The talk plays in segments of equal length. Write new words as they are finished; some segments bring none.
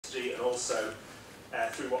strategy, and also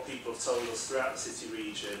through what people have told us throughout the city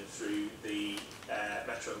region through the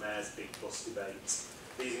Metro Mayor's big bus debate.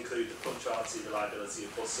 These include the punctuality and reliability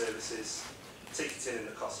of bus services, ticketing and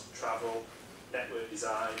the cost of travel, network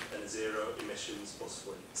design and a zero emissions bus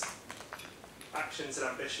fleet. Actions and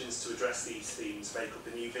ambitions to address these themes make up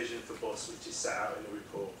a new vision for bus which is set out in the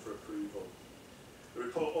report for approval. The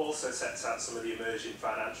report also sets out some of the emerging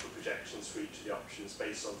financial projections for each of the options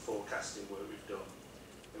based on forecasting work we've done.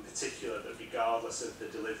 In particular, that regardless of the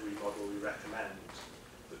delivery model we recommend,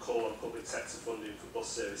 the call on public sector funding for bus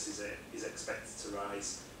services is expected to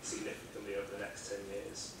rise significantly over the next 10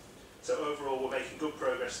 years. So overall, we're making good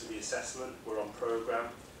progress in the assessment, we're on programme,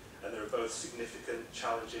 and there are both significant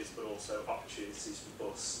challenges but also opportunities for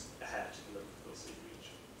bus ahead in the Liverpool City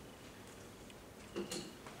region.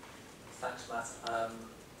 Thanks, Matt.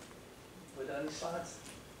 Were there any slides?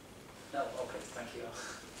 No? Okay, thank you.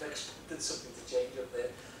 I expected something to change up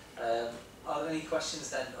there. Are there any questions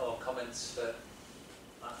then or comments for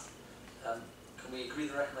Matt? Can we agree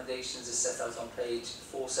the recommendations as set out on page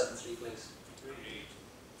 473, please? Agreed.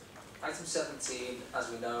 Item 17, as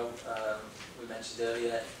we know, we mentioned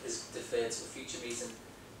earlier, is deferred to a future meeting.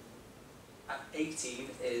 At 18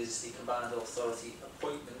 is the Combined Authority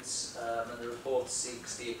appointments, and the report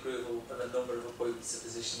seeks the approval of a number of appointments to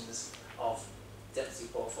positions of Deputy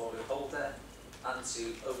Portfolio Holder and to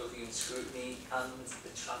overview and scrutiny and the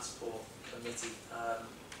Transport Committee. Are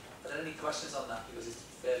there any questions on that? Because it's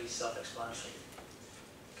fairly self-explanatory.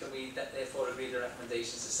 Can we therefore agree the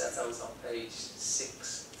recommendations are set out on page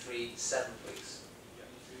 637, please?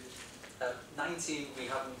 19, we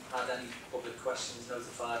haven't had any public questions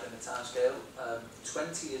notified in the timescale.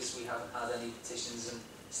 20 is we haven't had any petitions and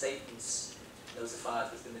statements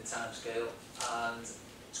notified within the timescale. And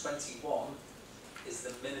 21 is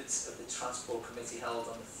the minutes of the Transport Committee held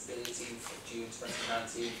on the 13th of June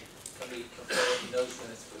 2019. Can we confirm those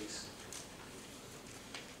minutes, please?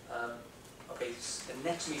 Okay, so the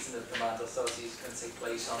next meeting of the Combined Authority is going to take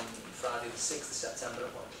place on Friday the 6th of September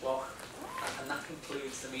at 1 o'clock. And that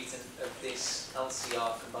concludes the meeting of this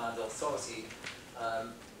LCR Combined Authority.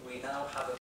 We now have a